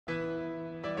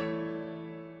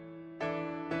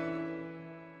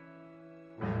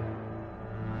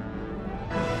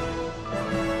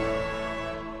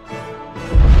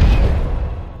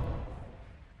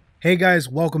Hey guys,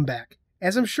 welcome back.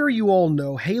 As I'm sure you all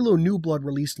know, Halo New Blood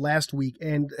released last week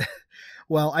and,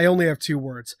 well, I only have two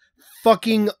words.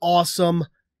 Fucking awesome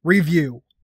review.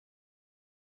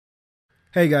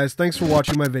 Hey guys, thanks for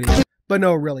watching my video. But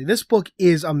no, really, this book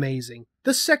is amazing.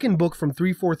 The second book from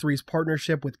 343's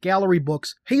partnership with Gallery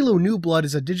Books, Halo New Blood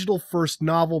is a digital-first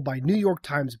novel by New York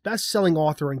Times best-selling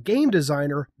author and game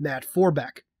designer Matt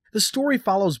Forbeck. The story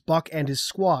follows Buck and his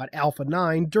squad, Alpha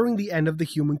 9, during the end of the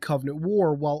Human Covenant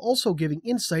War, while also giving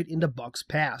insight into Buck's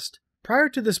past. Prior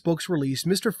to this book's release,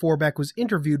 Mr. Forbeck was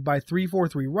interviewed by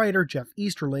 343 writer Jeff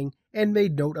Easterling and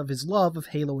made note of his love of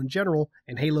Halo in general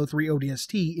and Halo 3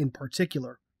 ODST in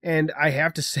particular. And I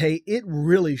have to say, it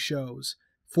really shows.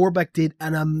 Forbeck did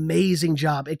an amazing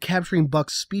job at capturing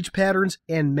Buck's speech patterns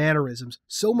and mannerisms,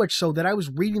 so much so that I was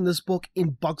reading this book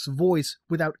in Buck's voice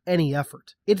without any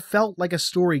effort. It felt like a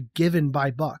story given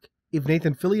by Buck. If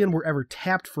Nathan Fillion were ever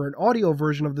tapped for an audio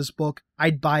version of this book,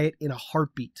 I'd buy it in a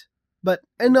heartbeat. But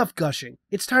enough gushing,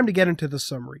 it's time to get into the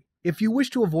summary. If you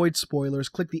wish to avoid spoilers,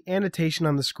 click the annotation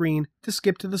on the screen to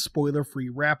skip to the spoiler-free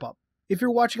wrap-up. If you're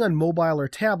watching on mobile or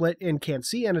tablet and can't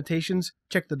see annotations,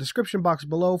 check the description box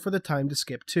below for the time to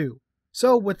skip to.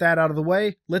 So with that out of the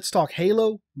way, let's talk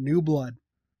Halo New Blood.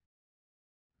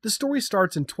 The story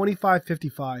starts in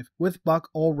 2555, with Buck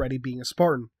already being a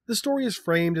Spartan. The story is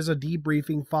framed as a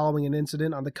debriefing following an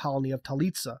incident on the colony of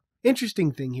Talitza.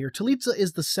 Interesting thing here, Talitza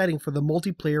is the setting for the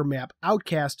multiplayer map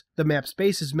Outcast. The map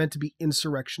space is meant to be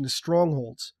insurrectionist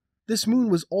strongholds. This moon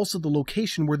was also the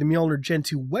location where the Mjolnir Gen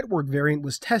 2 Wetwork variant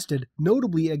was tested,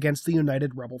 notably against the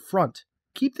United Rebel Front.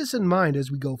 Keep this in mind as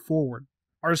we go forward.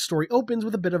 Our story opens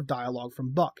with a bit of dialogue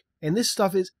from Buck, and this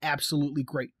stuff is absolutely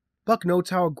great. Buck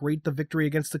notes how great the victory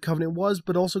against the Covenant was,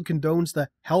 but also condones the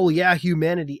hell yeah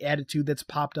humanity attitude that's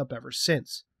popped up ever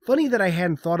since. Funny that I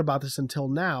hadn't thought about this until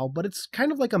now, but it's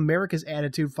kind of like America's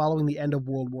attitude following the end of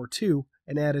World War II,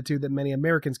 an attitude that many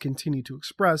Americans continue to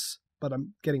express, but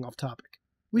I'm getting off topic.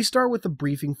 We start with the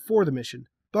briefing for the mission.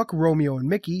 Buck, Romeo, and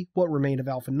Mickey, what remained of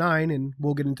Alpha 9, and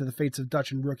we'll get into the fates of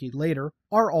Dutch and Rookie later,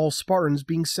 are all Spartans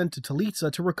being sent to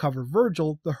Talitza to recover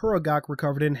Virgil, the Huragok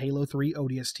recovered in Halo 3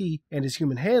 ODST, and his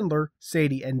human handler,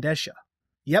 Sadie Endesha.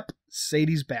 Yep,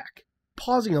 Sadie's back.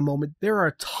 Pausing a moment, there are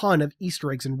a ton of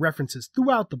Easter eggs and references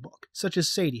throughout the book, such as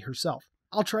Sadie herself.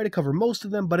 I'll try to cover most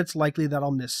of them, but it's likely that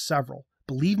I'll miss several.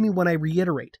 Believe me when I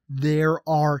reiterate, there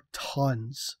are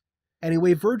tons.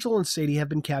 Anyway, Virgil and Sadie have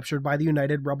been captured by the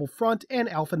United Rebel Front, and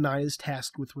Alpha 9 is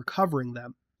tasked with recovering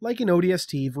them. Like in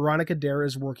ODST, Veronica Dare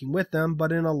is working with them,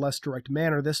 but in a less direct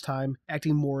manner this time,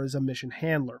 acting more as a mission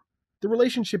handler. The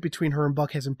relationship between her and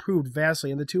Buck has improved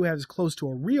vastly, and the two have as close to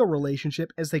a real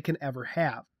relationship as they can ever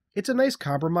have. It's a nice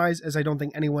compromise, as I don't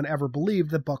think anyone ever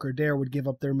believed that Buck or Dare would give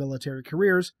up their military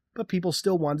careers, but people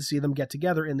still want to see them get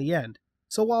together in the end.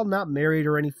 So while not married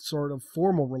or any sort of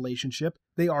formal relationship,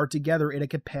 they are together in a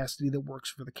capacity that works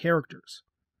for the characters.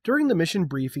 During the mission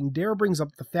briefing, Dare brings up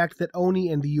the fact that Oni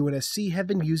and the UNSC have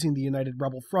been using the United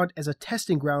Rebel Front as a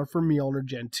testing ground for Mjolnir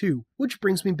Gen 2, which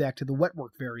brings me back to the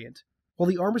Wetwork variant. While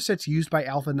the armor sets used by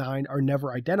Alpha 9 are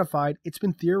never identified, it's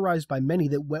been theorized by many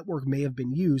that Wetwork may have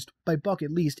been used, by Buck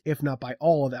at least, if not by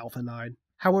all of Alpha 9.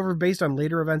 However, based on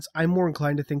later events, I'm more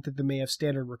inclined to think that they may have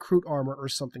standard recruit armor or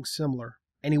something similar.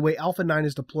 Anyway, Alpha 9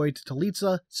 is deployed to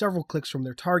Talitza, several clicks from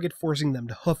their target, forcing them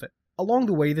to hoof it. Along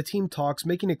the way, the team talks,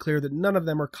 making it clear that none of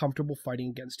them are comfortable fighting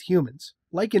against humans.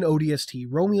 Like in ODST,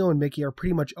 Romeo and Mickey are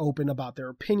pretty much open about their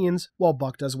opinions, while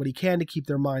Buck does what he can to keep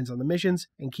their minds on the missions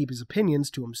and keep his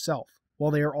opinions to himself. While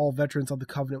they are all veterans of the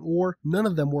Covenant War, none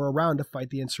of them were around to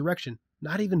fight the insurrection,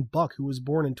 not even Buck, who was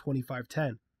born in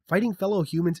 2510. Fighting fellow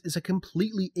humans is a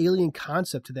completely alien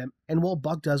concept to them, and while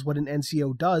Buck does what an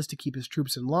NCO does to keep his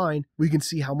troops in line, we can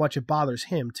see how much it bothers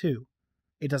him too.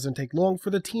 It doesn't take long for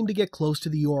the team to get close to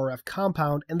the URF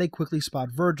compound, and they quickly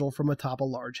spot Virgil from atop a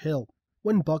large hill.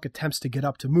 When Buck attempts to get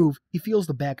up to move, he feels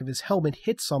the back of his helmet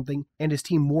hit something, and his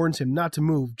team warns him not to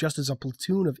move just as a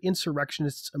platoon of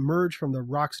insurrectionists emerge from the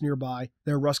rocks nearby,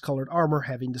 their rust-colored armor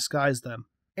having disguised them.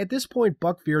 At this point,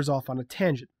 Buck veers off on a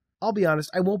tangent. I'll be honest,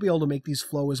 I won't be able to make these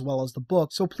flow as well as the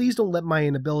book, so please don't let my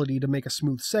inability to make a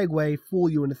smooth segue fool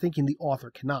you into thinking the author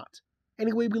cannot.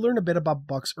 Anyway, we learn a bit about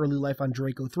Buck's early life on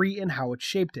Draco 3 and how it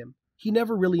shaped him. He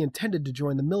never really intended to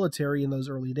join the military in those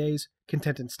early days,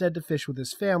 content instead to fish with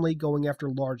his family, going after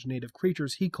large native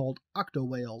creatures he called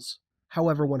octowhales.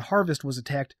 However, when Harvest was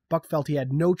attacked, Buck felt he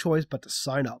had no choice but to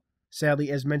sign up.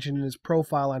 Sadly, as mentioned in his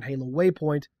profile on Halo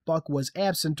Waypoint, Buck was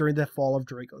absent during the fall of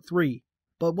Draco 3.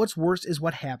 But what's worse is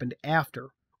what happened after.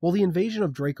 While the invasion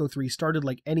of Draco 3 started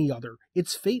like any other,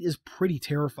 its fate is pretty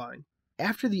terrifying.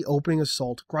 After the opening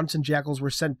assault, Grunts and Jackals were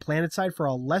sent planetside for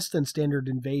a less than standard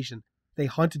invasion. They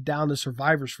hunted down the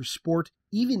survivors for sport,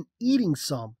 even eating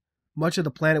some. Much of the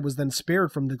planet was then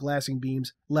spared from the glassing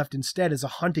beams, left instead as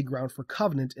a hunting ground for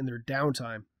Covenant in their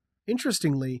downtime.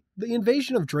 Interestingly, the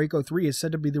invasion of Draco 3 is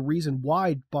said to be the reason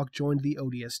why Buck joined the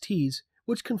ODSTs,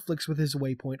 which conflicts with his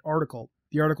Waypoint article.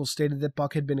 The article stated that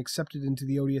Buck had been accepted into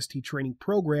the ODST training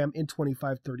program in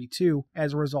 2532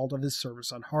 as a result of his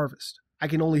service on Harvest. I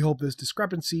can only hope this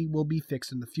discrepancy will be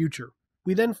fixed in the future.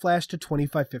 We then flash to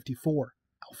 2554.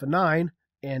 Alpha 9,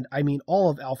 and I mean all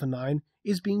of Alpha 9,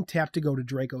 is being tapped to go to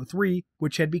Draco 3,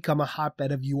 which had become a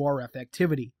hotbed of URF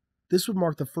activity. This would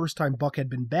mark the first time Buck had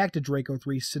been back to Draco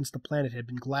 3 since the planet had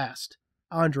been glassed.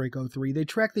 On Draco 3, they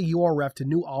track the URF to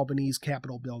New Albany's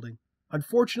Capitol building.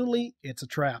 Unfortunately, it's a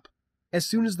trap. As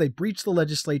soon as they breach the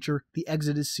legislature, the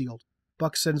exit is sealed.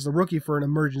 Buck sends the rookie for an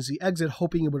emergency exit,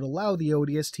 hoping it would allow the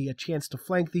ODST a chance to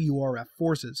flank the URF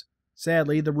forces.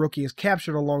 Sadly, the rookie is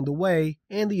captured along the way,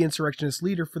 and the insurrectionist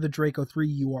leader for the Draco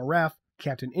 3 URF,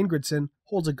 Captain Ingridson,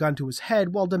 holds a gun to his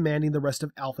head while demanding the rest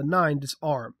of Alpha 9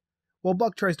 disarm. While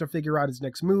Buck tries to figure out his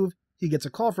next move, he gets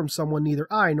a call from someone neither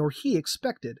I nor he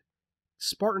expected.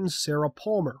 Spartan Sarah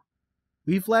Palmer.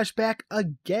 We flash back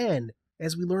again,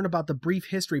 as we learn about the brief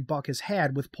history Buck has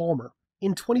had with Palmer.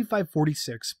 In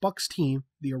 2546, Buck's team,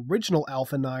 the original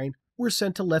Alpha 9, were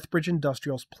sent to Lethbridge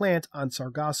Industrial's plant on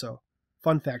Sargasso.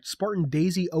 Fun fact, Spartan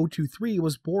Daisy 023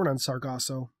 was born on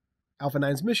Sargasso. Alpha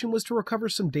 9's mission was to recover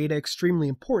some data extremely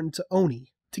important to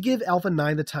Oni. To give Alpha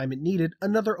 9 the time it needed,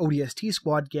 another ODST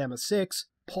squad, Gamma 6,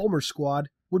 Palmer's squad,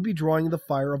 would be drawing the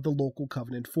fire of the local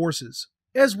Covenant forces.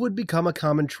 As would become a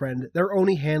common trend, their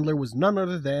Oni handler was none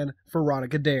other than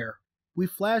Veronica Dare. We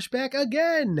flash back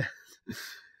again!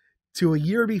 To a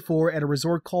year before at a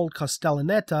resort called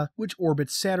Castellaneta, which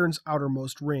orbits Saturn's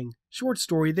outermost ring. Short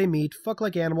story, they meet, fuck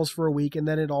like animals for a week, and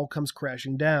then it all comes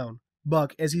crashing down.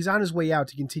 Buck, as he's on his way out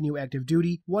to continue active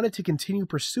duty, wanted to continue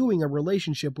pursuing a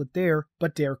relationship with Dare,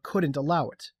 but Dare couldn't allow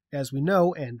it. As we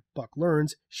know, and Buck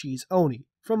learns, she's Oni.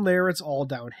 From there, it's all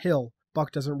downhill.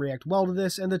 Buck doesn't react well to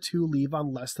this, and the two leave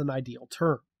on less than ideal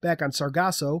terms. Back on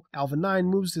Sargasso, Alpha 9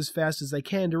 moves as fast as they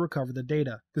can to recover the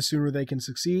data. The sooner they can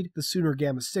succeed, the sooner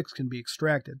Gamma 6 can be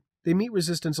extracted. They meet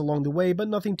resistance along the way, but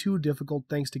nothing too difficult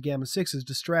thanks to Gamma 6's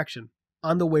distraction.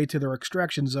 On the way to their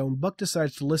extraction zone, Buck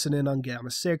decides to listen in on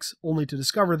Gamma 6, only to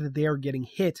discover that they are getting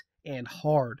hit, and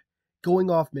hard.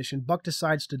 Going off mission, Buck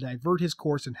decides to divert his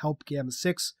course and help Gamma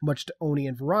 6, much to Oni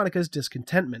and Veronica's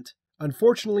discontentment.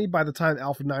 Unfortunately, by the time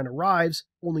Alpha 9 arrives,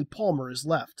 only Palmer is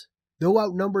left. Though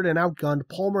outnumbered and outgunned,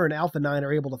 Palmer and Alpha 9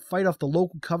 are able to fight off the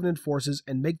local Covenant forces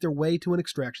and make their way to an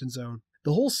extraction zone.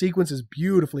 The whole sequence is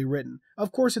beautifully written.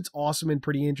 Of course, it's awesome and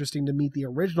pretty interesting to meet the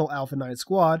original Alpha 9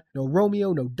 squad. No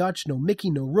Romeo, no Dutch, no Mickey,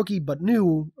 no Rookie, but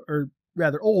new, or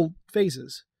rather old,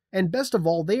 faces. And best of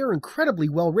all, they are incredibly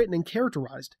well written and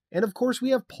characterized. And of course,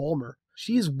 we have Palmer.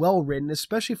 She is well written,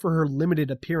 especially for her limited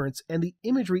appearance, and the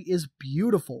imagery is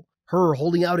beautiful. Her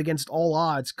holding out against all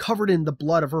odds, covered in the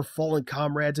blood of her fallen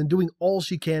comrades and doing all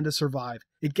she can to survive.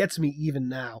 It gets me even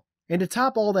now. And to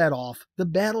top all that off, the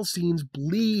battle scenes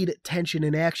bleed tension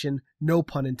and action, no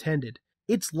pun intended.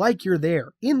 It's like you're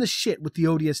there, in the shit with the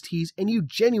ODSTs, and you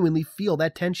genuinely feel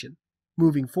that tension.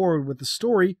 Moving forward with the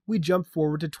story, we jump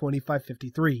forward to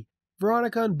 2553.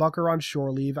 Veronica and Buck are on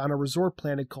shore leave on a resort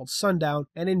planet called Sundown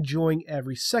and enjoying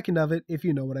every second of it, if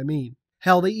you know what I mean.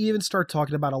 Hell, they even start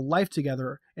talking about a life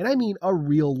together, and I mean a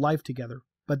real life together.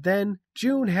 But then,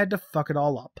 June had to fuck it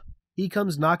all up. He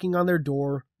comes knocking on their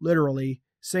door, literally,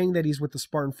 saying that he's with the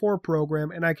Spartan 4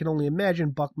 program, and I can only imagine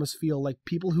Buck must feel like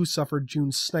people who suffered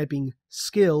June's sniping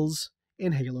skills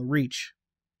in Halo Reach.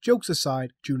 Jokes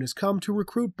aside, June has come to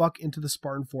recruit Buck into the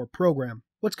Spartan 4 program.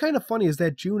 What's kind of funny is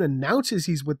that June announces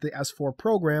he's with the S4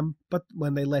 program, but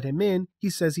when they let him in, he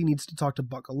says he needs to talk to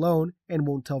Buck alone and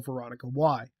won't tell Veronica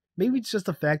why. Maybe it's just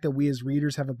the fact that we as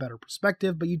readers have a better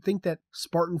perspective, but you'd think that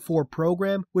Spartan 4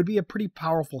 program would be a pretty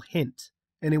powerful hint.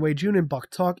 Anyway, June and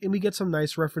Buck talk, and we get some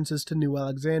nice references to New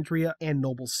Alexandria and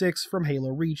Noble 6 from Halo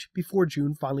Reach before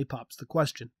June finally pops the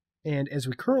question. And as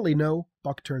we currently know,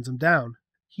 Buck turns him down.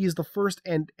 He is the first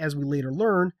and, as we later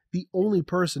learn, the only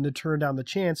person to turn down the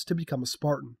chance to become a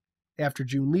Spartan. After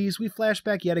June leaves, we flash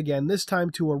back yet again, this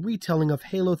time to a retelling of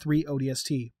Halo 3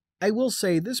 ODST. I will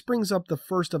say this brings up the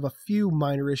first of a few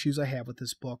minor issues I have with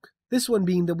this book. This one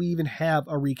being that we even have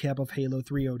a recap of Halo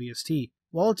 3 ODST.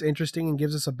 While it's interesting and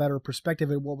gives us a better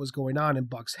perspective at what was going on in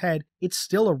Buck's head, it's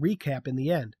still a recap in the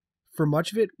end. For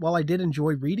much of it, while I did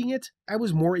enjoy reading it, I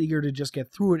was more eager to just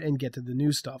get through it and get to the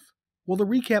new stuff. While the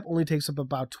recap only takes up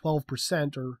about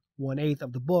 12% or 1/8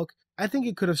 of the book, I think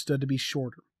it could have stood to be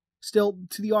shorter. Still,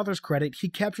 to the author's credit, he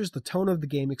captures the tone of the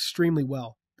game extremely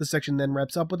well. The section then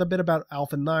wraps up with a bit about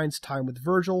Alpha 9's time with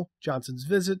Virgil, Johnson's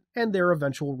visit, and their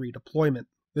eventual redeployment.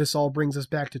 This all brings us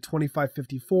back to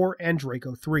 2554 and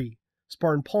Draco 3.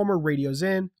 Spartan Palmer radios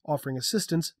in, offering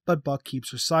assistance, but Buck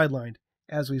keeps her sidelined.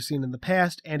 As we've seen in the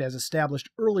past, and as established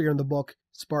earlier in the book,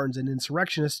 Spartans and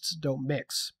insurrectionists don't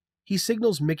mix. He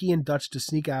signals Mickey and Dutch to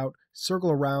sneak out, circle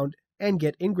around, and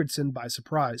get Ingridson by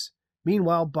surprise.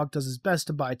 Meanwhile, Buck does his best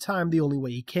to buy time the only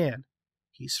way he can.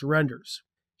 He surrenders.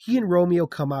 He and Romeo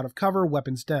come out of cover,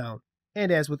 weapons down.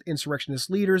 And as with insurrectionist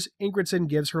leaders, Ingridson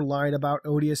gives her line about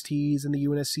ODSTs and the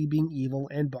UNSC being evil,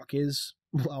 and Buck is,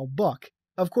 well, Buck.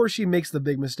 Of course, she makes the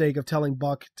big mistake of telling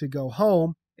Buck to go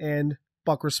home, and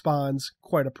Buck responds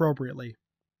quite appropriately.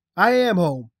 I am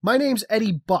home. My name's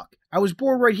Eddie Buck. I was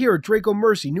born right here at Draco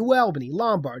Mercy, New Albany,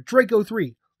 Lombard, Draco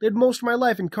 3. Lived most of my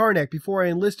life in Karnak before I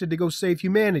enlisted to go save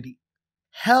humanity.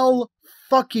 Hell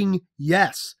fucking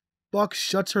yes. Buck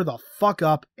shuts her the fuck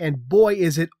up, and boy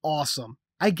is it awesome.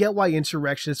 I get why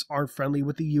insurrectionists aren't friendly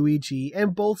with the UEG,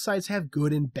 and both sides have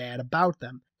good and bad about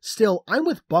them. Still, I'm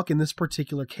with Buck in this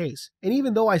particular case, and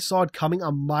even though I saw it coming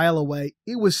a mile away,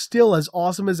 it was still as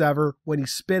awesome as ever when he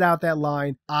spit out that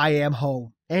line, I am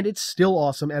home. And it's still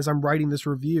awesome as I'm writing this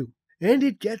review. And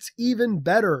it gets even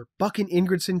better. Buck and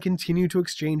Ingridson continue to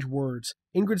exchange words.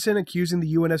 Ingridson accusing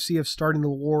the UNFC of starting the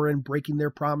war and breaking their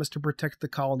promise to protect the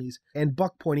colonies, and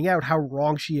Buck pointing out how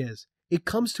wrong she is. It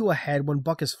comes to a head when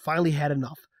Buck has finally had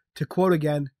enough. To quote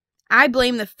again, I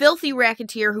blame the filthy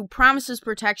racketeer who promises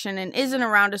protection and isn't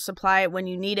around to supply it when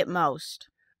you need it most.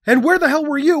 And where the hell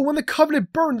were you when the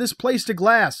Covenant burned this place to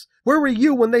glass? Where were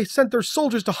you when they sent their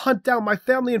soldiers to hunt down my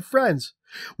family and friends?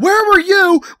 Where were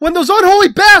you when those unholy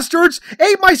bastards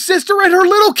ate my sister and her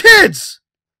little kids?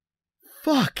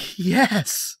 Fuck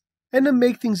yes. And to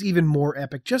make things even more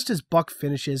epic, just as Buck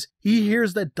finishes, he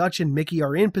hears that Dutch and Mickey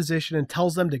are in position and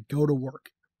tells them to go to work.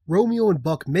 Romeo and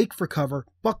Buck make for cover,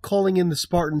 Buck calling in the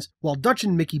Spartans, while Dutch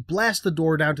and Mickey blast the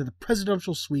door down to the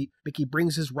presidential suite. Mickey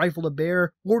brings his rifle to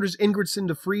bear, orders Ingridson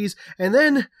to freeze, and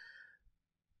then...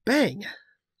 bang!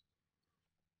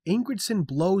 Ingridson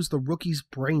blows the rookie's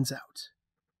brains out.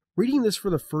 Reading this for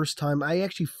the first time, I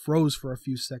actually froze for a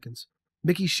few seconds.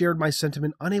 Mickey shared my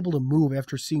sentiment, unable to move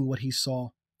after seeing what he saw.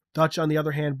 Dutch, on the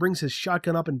other hand, brings his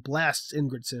shotgun up and blasts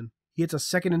Ingridson. He hits a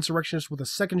second insurrectionist with a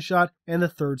second shot, and the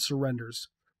third surrenders.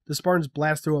 The Spartans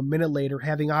blast through a minute later,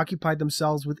 having occupied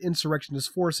themselves with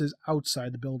insurrectionist forces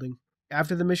outside the building.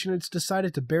 After the mission, it's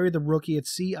decided to bury the rookie at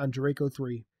sea on Draco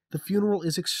 3. The funeral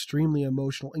is extremely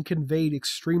emotional and conveyed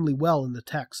extremely well in the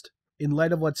text. In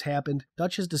light of what's happened,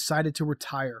 Dutch has decided to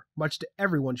retire, much to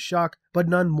everyone's shock, but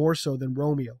none more so than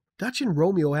Romeo. Dutch and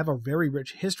Romeo have a very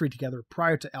rich history together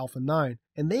prior to Alpha 9,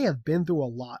 and they have been through a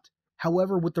lot.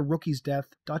 However, with the rookie's death,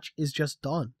 Dutch is just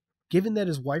done. Given that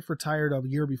his wife retired a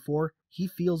year before, he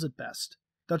feels it best.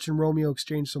 Dutch and Romeo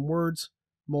exchange some words,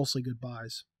 mostly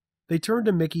goodbyes. They turn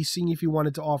to Mickey, seeing if he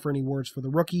wanted to offer any words for the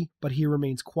rookie, but he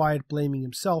remains quiet, blaming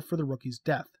himself for the rookie's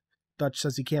death. Dutch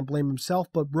says he can't blame himself,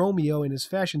 but Romeo, in his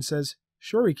fashion, says,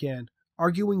 sure he can,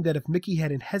 arguing that if Mickey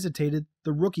hadn't hesitated,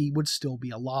 the rookie would still be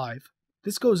alive.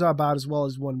 This goes about as well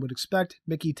as one would expect,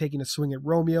 Mickey taking a swing at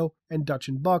Romeo, and Dutch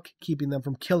and Buck keeping them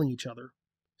from killing each other.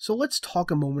 So let's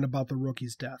talk a moment about the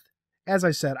rookie's death. As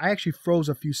I said, I actually froze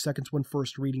a few seconds when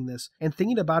first reading this, and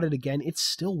thinking about it again, it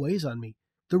still weighs on me.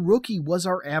 The rookie was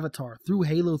our avatar through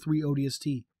Halo 3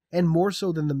 ODST, and more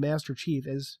so than the Master Chief,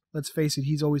 as, let's face it,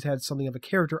 he's always had something of a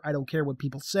character, I don't care what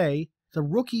people say. The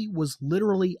rookie was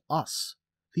literally us.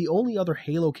 The only other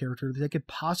Halo character that could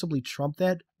possibly trump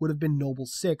that would have been Noble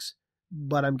 6,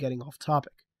 but I'm getting off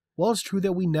topic. While it's true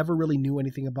that we never really knew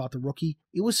anything about the rookie,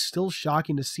 it was still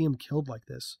shocking to see him killed like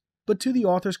this. But to the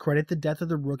author's credit, the death of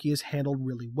the rookie is handled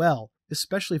really well,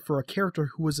 especially for a character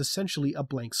who was essentially a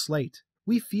blank slate.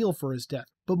 We feel for his death,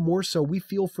 but more so we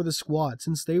feel for the squad,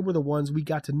 since they were the ones we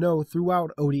got to know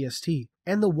throughout ODST,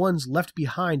 and the ones left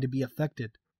behind to be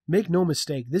affected. Make no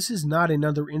mistake, this is not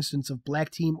another instance of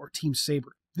Black Team or Team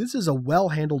Saber. This is a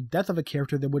well-handled death of a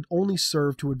character that would only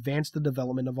serve to advance the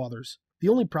development of others. The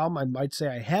only problem I might say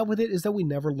I have with it is that we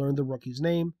never learned the rookie's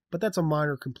name, but that's a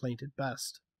minor complaint at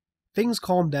best. Things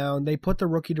calm down, they put the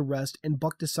rookie to rest, and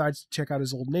Buck decides to check out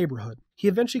his old neighborhood. He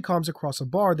eventually comes across a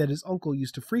bar that his uncle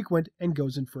used to frequent and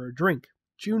goes in for a drink.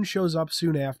 June shows up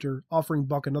soon after, offering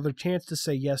Buck another chance to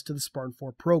say yes to the Spartan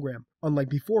 4 program. Unlike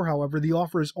before, however, the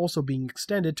offer is also being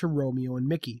extended to Romeo and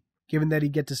Mickey. Given that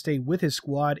he'd get to stay with his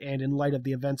squad, and in light of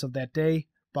the events of that day,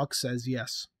 Buck says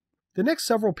yes. The next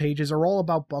several pages are all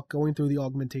about Buck going through the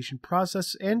augmentation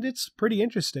process, and it's pretty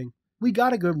interesting. We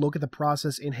got a good look at the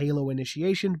process in Halo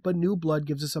Initiation, but New Blood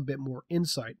gives us a bit more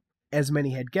insight. As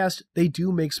many had guessed, they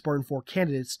do make Spartan 4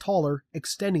 candidates taller,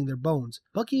 extending their bones.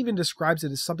 Buck even describes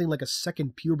it as something like a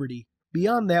second puberty.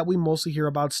 Beyond that, we mostly hear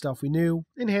about stuff we knew: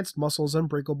 enhanced muscles,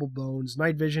 unbreakable bones,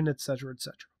 night vision, etc.,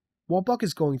 etc. While Buck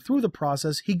is going through the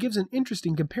process, he gives an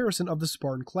interesting comparison of the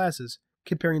Spartan classes,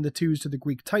 comparing the 2s to the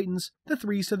Greek titans, the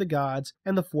 3s to the gods,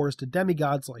 and the 4s to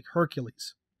demigods like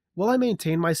Hercules. While I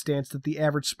maintain my stance that the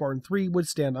average Spartan 3 would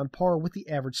stand on par with the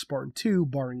average Spartan 2,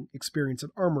 barring experience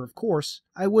and armor of course,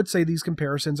 I would say these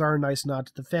comparisons are a nice nod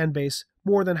to the fanbase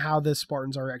more than how the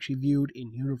Spartans are actually viewed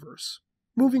in-universe.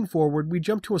 Moving forward, we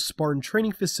jump to a Spartan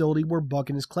training facility where Buck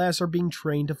and his class are being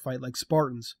trained to fight like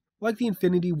Spartans. Like the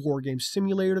Infinity Wargame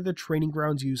simulator, the training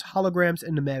grounds use holograms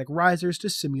and pneumatic risers to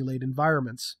simulate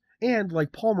environments. And,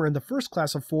 like Palmer in the first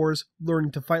class of 4s,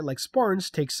 learning to fight like Spartans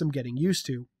takes some getting used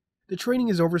to. The training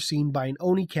is overseen by an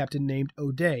Oni captain named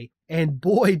O'Day, and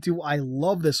boy do I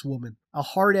love this woman. A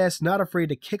hard-ass not afraid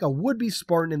to kick a would-be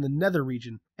Spartan in the nether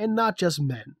region, and not just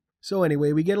men. So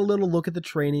anyway, we get a little look at the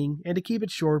training, and to keep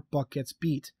it short, Buck gets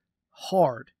beat.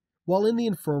 Hard. While in the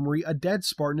infirmary, a dead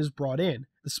Spartan is brought in.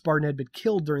 The Spartan had been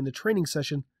killed during the training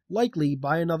session, likely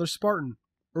by another Spartan.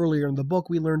 Earlier in the book,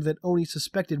 we learned that Oni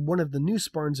suspected one of the new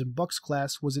Spartans in Buck's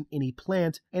class was an Inni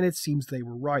plant, and it seems they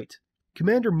were right.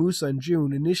 Commander Musa and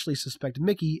June initially suspect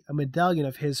Mickey, a medallion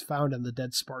of his found in the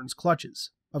dead Spartan's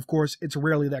clutches. Of course, it's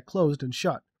rarely that closed and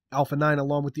shut. Alpha 9,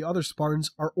 along with the other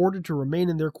Spartans, are ordered to remain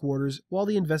in their quarters while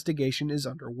the investigation is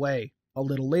underway. A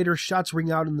little later, shots ring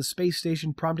out in the space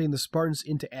station, prompting the Spartans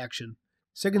into action.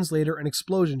 Seconds later, an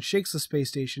explosion shakes the space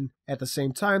station. At the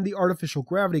same time, the artificial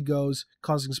gravity goes,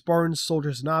 causing Spartans,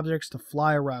 soldiers, and objects to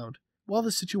fly around. While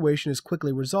the situation is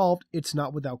quickly resolved, it's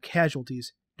not without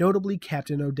casualties, notably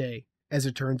Captain O'Day. As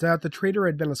it turns out, the traitor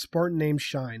had been a Spartan named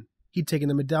Shine. He'd taken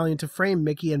the medallion to frame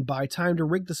Mickey and buy time to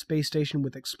rig the space station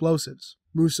with explosives.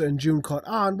 Musa and June caught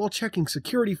on while checking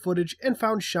security footage and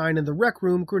found Shine in the rec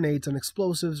room, grenades and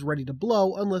explosives ready to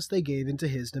blow unless they gave in to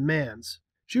his demands.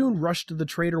 June rushed to the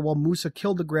traitor while Musa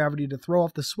killed the gravity to throw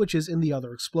off the switches in the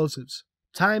other explosives.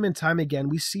 Time and time again,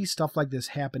 we see stuff like this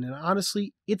happen, and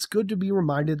honestly, it's good to be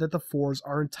reminded that the 4s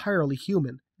are entirely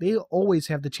human. They always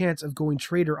have the chance of going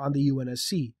traitor on the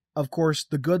UNSC. Of course,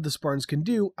 the good the Spartans can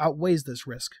do outweighs this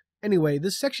risk. Anyway,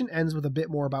 this section ends with a bit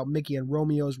more about Mickey and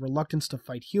Romeo's reluctance to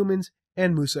fight humans,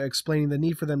 and Musa explaining the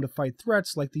need for them to fight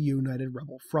threats like the United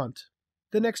Rebel Front.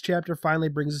 The next chapter finally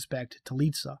brings us back to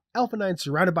Talitsa. Alpha 9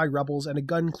 surrounded by rebels and a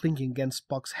gun clinking against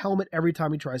Buck's helmet every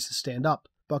time he tries to stand up.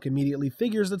 Buck immediately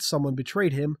figures that someone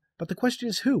betrayed him, but the question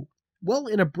is who? Well,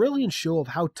 in a brilliant show of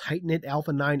how tight-knit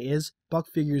Alpha 9 is, Buck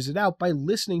figures it out by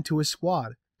listening to his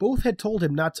squad. Both had told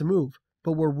him not to move,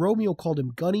 but where Romeo called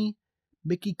him Gunny,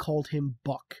 Mickey called him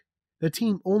Buck. The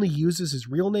team only uses his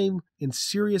real name in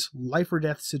serious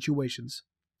life-or-death situations.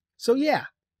 So yeah,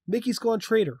 Mickey's gone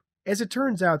traitor. As it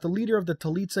turns out, the leader of the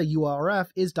Talitsa URF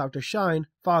is Dr. Shine,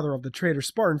 father of the traitor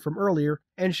Spartan from earlier,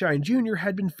 and Shine Jr.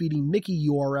 had been feeding Mickey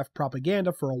URF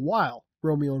propaganda for a while.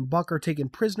 Romeo and Buck are taken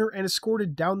prisoner and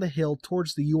escorted down the hill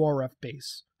towards the URF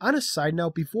base. On a side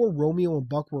note, before Romeo and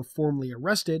Buck were formally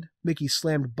arrested, Mickey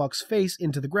slammed Buck's face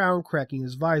into the ground, cracking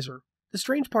his visor. The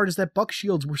strange part is that Buck's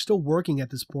shields were still working at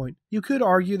this point. You could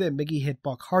argue that Mickey hit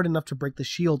Buck hard enough to break the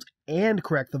shield and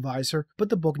crack the visor, but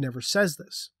the book never says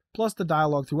this. Plus, the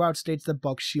dialogue throughout states that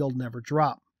Buck's shield never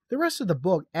dropped. The rest of the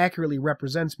book accurately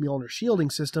represents Mjolnir's shielding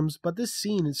systems, but this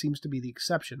scene seems to be the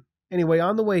exception. Anyway,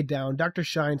 on the way down, Dr.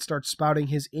 Shine starts spouting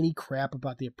his Inni crap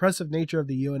about the oppressive nature of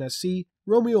the UNSC.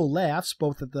 Romeo laughs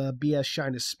both at the BS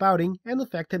Shine is spouting and the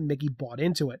fact that Mickey bought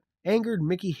into it. Angered,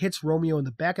 Mickey hits Romeo in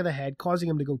the back of the head, causing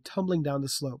him to go tumbling down the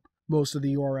slope, most of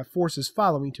the URF forces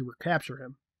following to recapture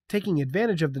him. Taking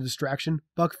advantage of the distraction,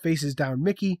 Buck faces down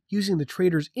Mickey, using the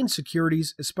traitor's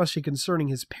insecurities, especially concerning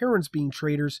his parents being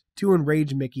traitors, to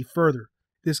enrage Mickey further.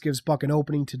 This gives Buck an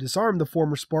opening to disarm the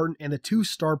former Spartan, and the two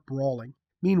start brawling.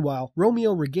 Meanwhile,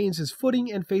 Romeo regains his footing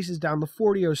and faces down the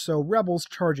 40 or so rebels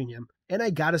charging him. And I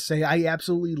gotta say, I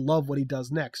absolutely love what he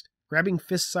does next. Grabbing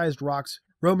fist-sized rocks,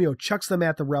 Romeo chucks them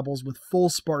at the rebels with full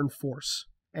Spartan force.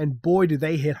 And boy do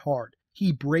they hit hard.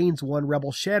 He brains one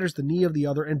rebel, shatters the knee of the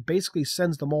other, and basically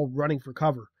sends them all running for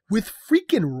cover. With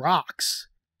freaking rocks!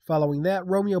 Following that,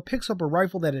 Romeo picks up a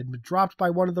rifle that had been dropped by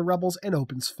one of the rebels and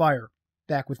opens fire.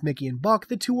 Back with Mickey and Buck,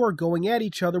 the two are going at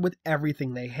each other with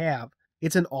everything they have.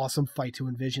 It's an awesome fight to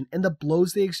envision, and the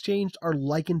blows they exchanged are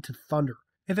likened to thunder.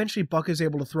 Eventually, Buck is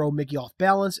able to throw Mickey off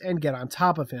balance and get on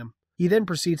top of him. He then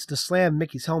proceeds to slam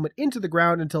Mickey's helmet into the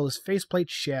ground until his faceplate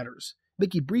shatters.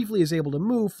 Mickey briefly is able to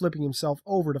move, flipping himself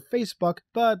over to face Buck,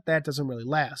 but that doesn't really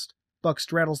last. Buck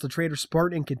straddles the traitor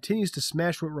Spartan and continues to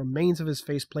smash what remains of his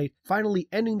faceplate, finally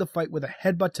ending the fight with a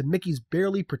headbutt to Mickey's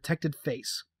barely protected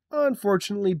face.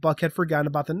 Unfortunately, Buck had forgotten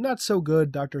about the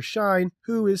not-so-good Dr. Shine,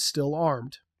 who is still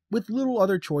armed. With little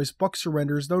other choice, Buck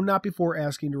surrenders, though not before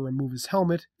asking to remove his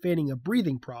helmet, feigning a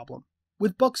breathing problem.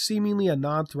 With Buck seemingly a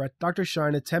non-threat, Dr.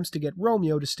 Shine attempts to get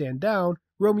Romeo to stand down,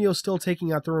 Romeo still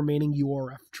taking out the remaining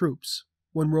URF troops.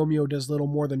 When Romeo does little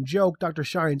more than joke, Dr.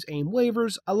 Shine's aim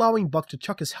wavers, allowing Buck to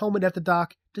chuck his helmet at the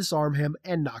doc, disarm him,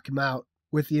 and knock him out.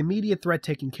 With the immediate threat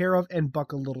taken care of and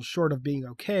Buck a little short of being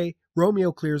okay,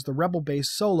 Romeo clears the rebel base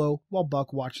solo while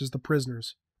Buck watches the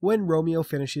prisoners. When Romeo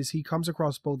finishes, he comes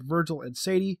across both Virgil and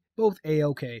Sadie, both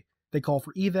A-OK. They call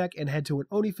for evac and head to an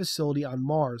ONI facility on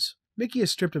Mars. Mickey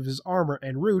is stripped of his armor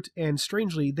en route, and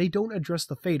strangely, they don't address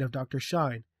the fate of Dr.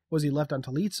 Shine. Was he left on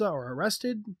Talitza or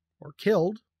arrested? Or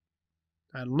killed?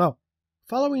 I don't know.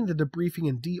 Following the debriefing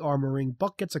and de-armoring,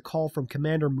 Buck gets a call from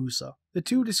Commander Musa. The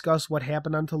two discuss what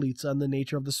happened on Talitza and the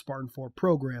nature of the Spartan 4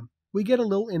 program. We get a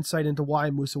little insight into why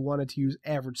Musa wanted to use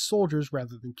average soldiers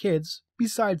rather than kids,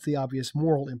 besides the obvious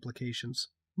moral implications.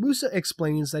 Musa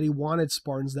explains that he wanted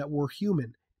Spartans that were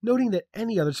human, noting that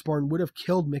any other Spartan would have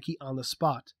killed Mickey on the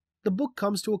spot. The book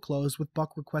comes to a close with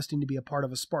Buck requesting to be a part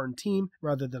of a Spartan team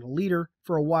rather than a leader,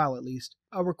 for a while at least,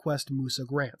 a request Musa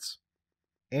grants.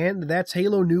 And that's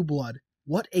Halo New Blood.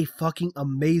 What a fucking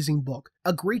amazing book.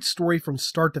 A great story from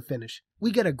start to finish.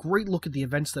 We get a great look at the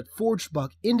events that forged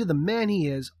Buck into the man he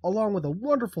is, along with a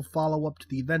wonderful follow-up to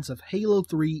the events of Halo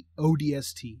 3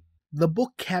 ODST. The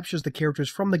book captures the characters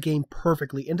from the game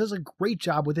perfectly and does a great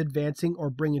job with advancing or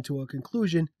bringing to a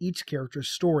conclusion each character's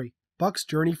story. Buck's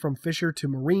journey from Fisher to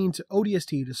Marine to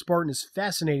ODST to Spartan is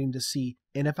fascinating to see,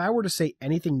 and if I were to say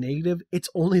anything negative, it's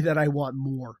only that I want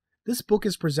more. This book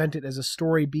is presented as a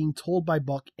story being told by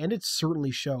Buck, and it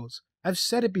certainly shows. I've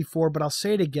said it before, but I'll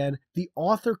say it again, the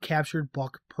author captured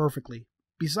Buck perfectly.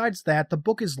 Besides that, the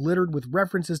book is littered with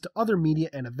references to other media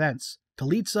and events.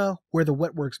 Talitza, where the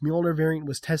Wetworks Mjolnir variant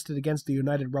was tested against the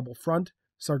United Rebel Front.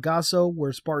 Sargasso,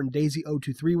 where Spartan Daisy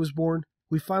 023 was born.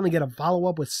 We finally get a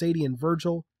follow-up with Sadie and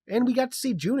Virgil. And we got to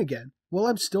see June again. While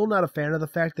I'm still not a fan of the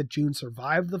fact that June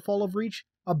survived the fall of Reach,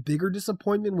 a bigger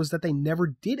disappointment was that they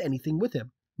never did anything with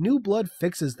him. New Blood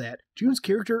fixes that. June's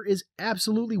character is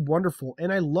absolutely wonderful,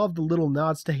 and I love the little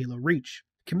nods to Halo Reach.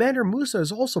 Commander Musa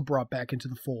is also brought back into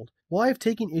the fold. While I have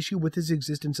taken issue with his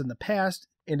existence in the past,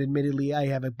 and admittedly I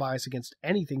have a bias against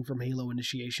anything from Halo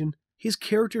Initiation, his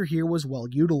character here was well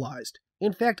utilized.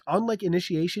 In fact, unlike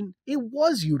Initiation, it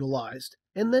was utilized.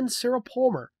 And then Sarah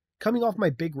Palmer. Coming off my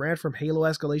big rant from Halo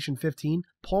Escalation 15,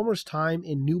 Palmer's time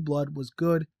in New Blood was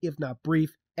good, if not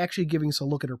brief, actually giving us a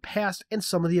look at her past and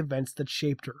some of the events that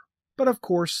shaped her. But of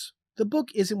course, the book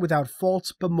isn't without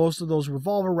faults, but most of those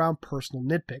revolve around personal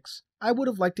nitpicks. I would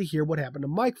have liked to hear what happened to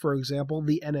Mike, for example,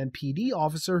 the NMPD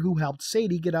officer who helped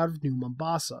Sadie get out of New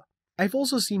Mombasa. I've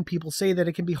also seen people say that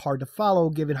it can be hard to follow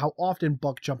given how often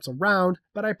Buck jumps around,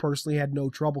 but I personally had no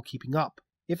trouble keeping up.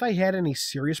 If I had any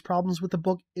serious problems with the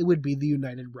book, it would be the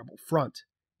United Rebel Front.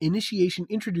 Initiation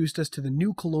introduced us to the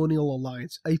New Colonial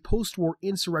Alliance, a post-war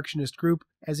insurrectionist group,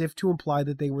 as if to imply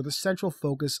that they were the central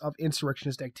focus of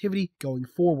insurrectionist activity going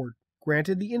forward.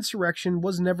 Granted, the insurrection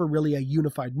was never really a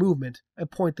unified movement, a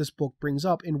point this book brings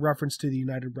up in reference to the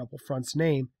United Rebel Front's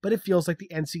name, but it feels like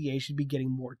the NCA should be getting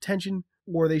more attention,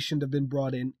 or they shouldn't have been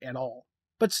brought in at all.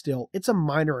 But still, it's a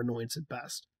minor annoyance at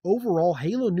best. Overall,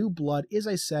 Halo New Blood is,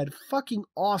 I said, fucking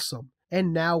awesome,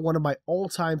 and now one of my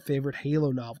all-time favorite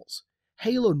Halo novels.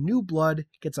 Halo New Blood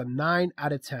gets a 9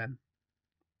 out of 10.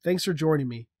 Thanks for joining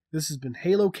me. This has been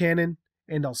Halo Canon,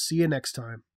 and I'll see you next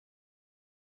time.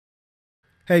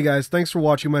 Hey guys, thanks for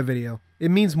watching my video.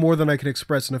 It means more than I could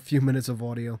express in a few minutes of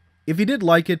audio. If you did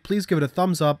like it, please give it a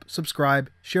thumbs up, subscribe,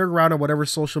 share it around on whatever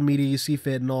social media you see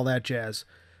fit, and all that jazz.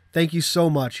 Thank you so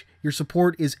much. Your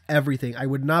support is everything. I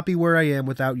would not be where I am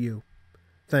without you.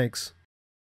 Thanks.